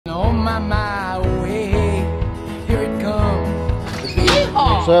my, oh hey, hey, here it comes.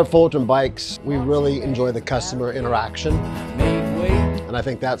 So at Fullerton Bikes, we really enjoy the customer interaction. And I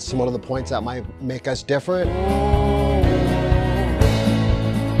think that's one of the points that might make us different.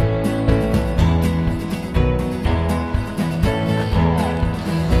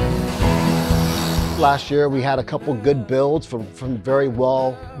 Last year, we had a couple good builds from very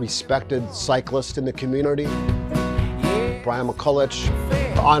well-respected cyclists in the community. Brian McCulloch,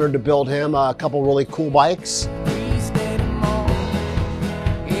 honored to build him a couple really cool bikes.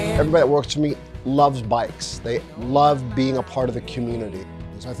 Everybody that works for me loves bikes. They love being a part of the community.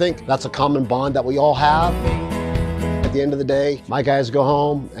 So I think that's a common bond that we all have. At the end of the day, my guys go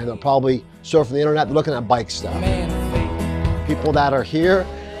home and they'll probably surf the internet, they're looking at bike stuff. People that are here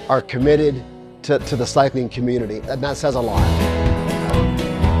are committed to the cycling community, and that says a lot.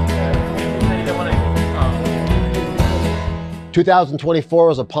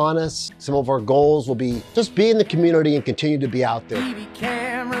 2024 is upon us. Some of our goals will be just be in the community and continue to be out there.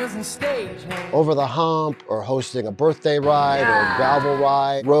 Over the hump, or hosting a birthday ride, or a gravel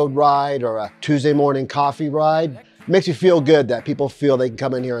ride, road ride, or a Tuesday morning coffee ride. It makes you feel good that people feel they can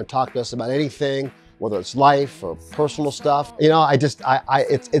come in here and talk to us about anything, whether it's life or personal stuff. You know,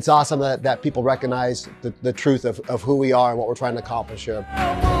 it's awesome that people recognize the truth of who we are and what we're trying to accomplish here.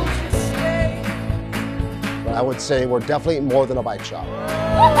 But I would say we're definitely more than a bike shop.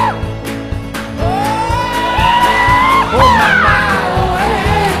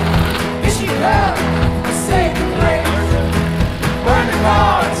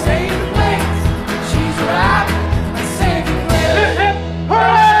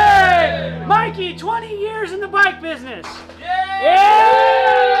 Hooray! Mikey, 20 years in the bike business. Yeah!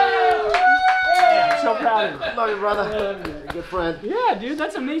 I'm so proud of you. Love you, brother. Good friend. Yeah, dude,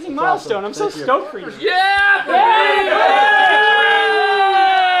 that's an amazing milestone. I'm so stoked for you. Yeah!